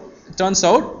chord. It turns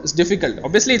out it's difficult.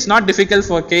 Obviously it's not difficult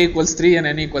for k equals 3 and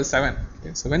n equals 7.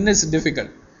 Okay, so when is it difficult?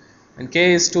 When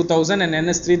k is 2000 and n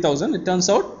is 3000, it turns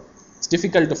out it's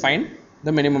difficult to find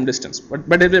the minimum distance.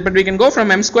 But we can go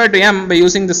from m squared to m by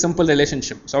using this simple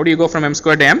relationship. So how do you go from m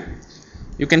squared to m?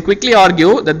 You can quickly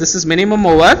argue that this is minimum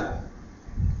over,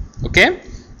 okay,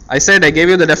 I said I gave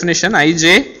you the definition,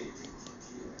 ij,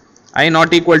 I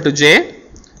not equal to j,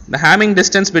 the Hamming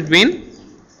distance between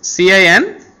ci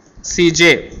and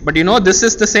cj. But you know this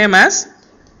is the same as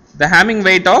the Hamming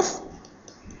weight of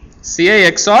ci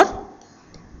XOR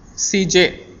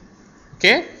cj.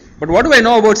 Okay, but what do I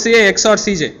know about ci XOR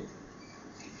cj?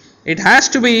 It has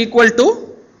to be equal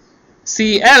to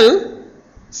cl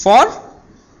for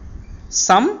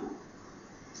some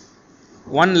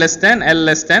 1 less than l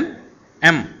less than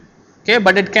m. Okay,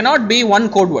 but it cannot be one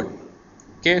code word.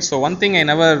 Okay, so one thing I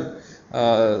never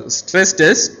stressed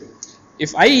is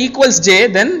if I equals j,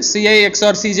 then ci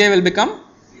XOR cj will become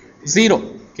 0.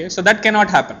 Okay, so that cannot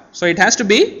happen. So it has to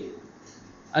be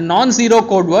a non-zero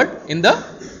code word in the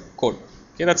code.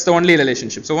 Okay, that's the only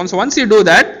relationship. So once you do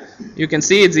that, you can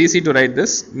see it's easy to write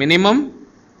this minimum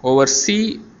over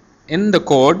c in the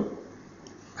code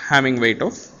Hamming weight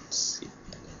of c.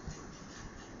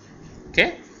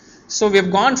 Okay, so we have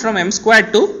gone from m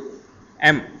squared to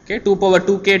m. Okay, 2 power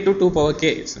 2k to 2 power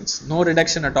k. It's no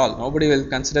reduction at all. Nobody will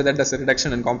consider that as a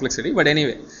reduction in complexity, but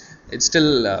anyway, it's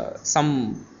still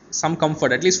some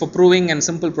comfort. At least for proving and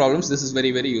simple problems, this is very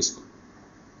useful.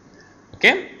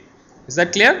 Okay, is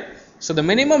that clear? So the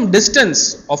minimum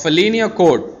distance of a linear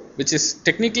chord, which is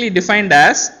technically defined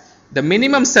as the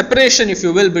minimum separation, if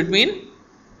you will, between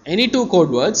any two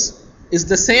code words, is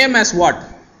the same as what?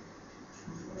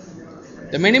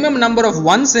 The minimum number of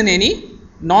ones in any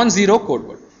non-zero code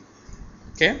word.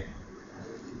 Okay,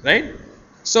 right?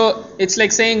 So it's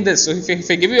like saying this. So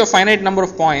if I give you a finite number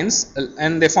of points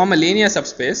and they form a linear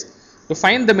subspace, to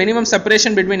find the minimum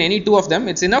separation between any two of them,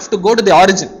 it's enough to go to the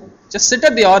origin. Just sit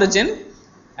at the origin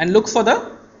and look for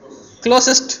the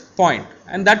closest point,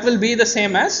 and that will be the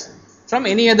same as from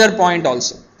any other point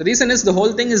also. The reason is the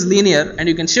whole thing is linear, and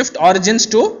you can shift origins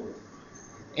to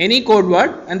any code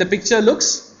word and the picture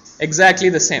looks exactly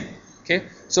the same. Okay,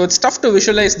 so it's tough to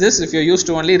visualize this if you're used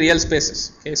to only real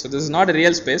spaces. Okay, so this is not a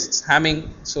real space, it's Hamming,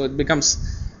 so it becomes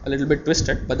a little bit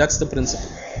twisted, but that's the principle.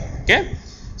 Okay,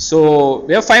 so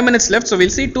we have 5 minutes left, so we'll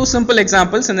see two simple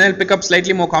examples and then I'll pick up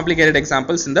slightly more complicated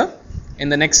examples in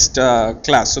the next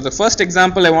class. So the first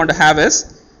example I want to have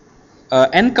is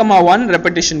n,1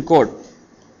 repetition code.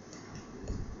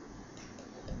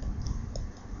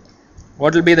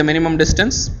 What will be the minimum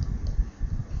distance?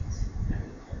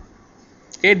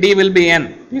 Okay, d will be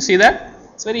n. You see that?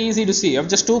 It's very easy to see. You have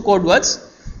just two code words.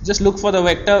 Just look for the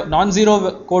vector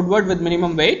non-zero code word with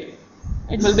minimum weight.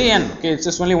 It will be n. Okay, it's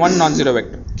just only one non-zero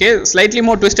vector. Okay, slightly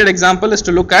more twisted example is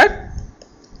to look at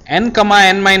n,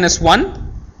 n minus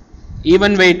 1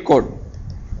 even weight code.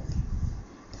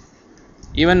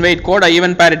 Even weight code or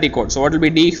even parity code. So what will be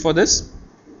d for this?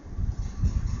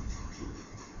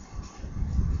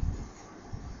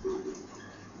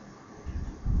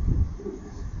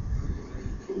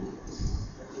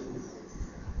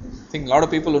 I think a lot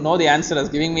of people who know the answer is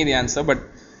giving me the answer, but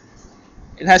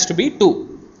it has to be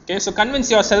 2. Okay, so convince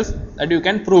yourself that you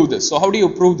can prove this. So how do you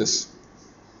prove this?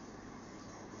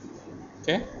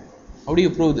 Okay, how do you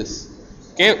prove this?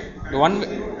 Okay, the one,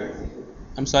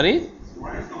 I'm sorry.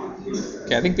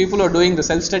 Okay, I think people who are doing the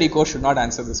self-study course should not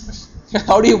answer this question.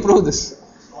 How do you prove this?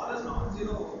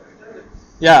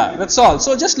 Yeah, that's all.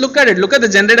 So just look at it. Look at the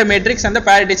generator matrix and the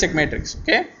parity check matrix.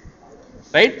 Okay.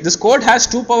 Right, this code has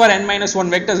 2 power n minus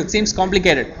 1 vectors. It seems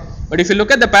complicated, but if you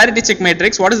look at the parity check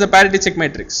matrix, what is the parity check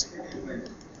matrix?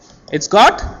 It's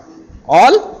got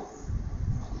all,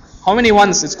 how many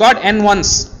ones? It's got n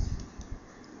ones,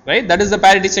 right? That is the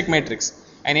parity check matrix,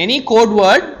 and any code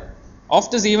word of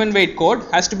this even weight code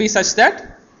has to be such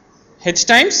that h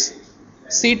times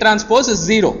c transpose is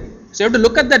 0. So you have to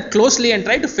look at that closely and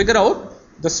try to figure out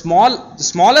the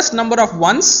smallest number of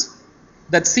ones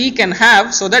that C can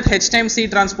have, so that h times C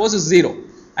transpose is 0.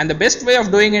 And the best way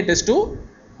of doing it is to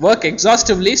work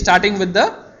exhaustively, starting with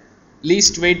the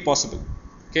least weight possible.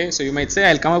 Okay, so you might say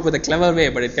I'll come up with a clever way,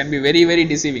 but it can be very, very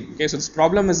deceiving. Okay, so this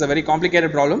problem is a very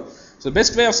complicated problem. So the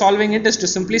best way of solving it is to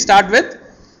simply start with,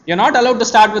 you're not allowed to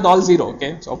start with all 0.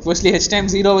 Okay, so obviously h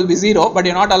times 0 will be 0, but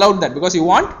you're not allowed that because you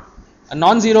want a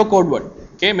non-zero code word.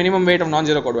 Okay, minimum weight of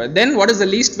non-zero code word. Then what is the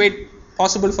least weight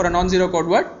possible for a non-zero code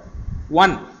word?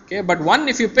 1. Okay, but 1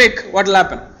 if you pick, what will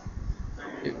happen?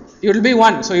 It will be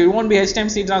 1, so it won't be h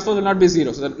times c transpose will not be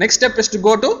 0. So the next step is to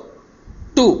go to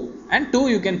 2, and 2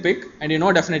 you can pick, and you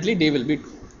know definitely d will be 2.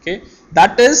 Okay,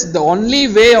 that is the only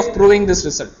way of proving this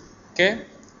result. Okay,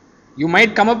 you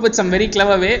might come up with some very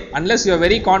clever way. Unless you are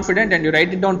very confident and you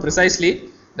write it down precisely,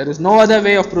 there is no other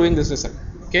way of proving this result.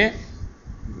 Okay,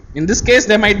 in this case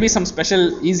there might be some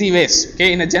special easy ways.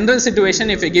 Okay, in a general situation,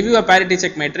 if I give you a parity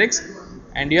check matrix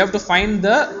and you have to find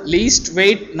the least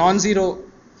weight non-zero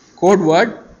code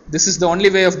word, this is the only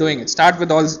way of doing it. Start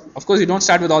with all, of course you don't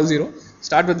start with all 0,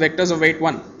 start with vectors of weight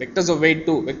 1, vectors of weight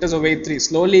 2, vectors of weight 3,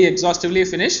 slowly exhaustively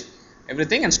finish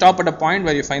everything and stop at a point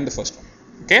where you find the first one.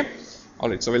 Okay,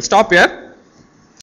 alright, so we'll stop here.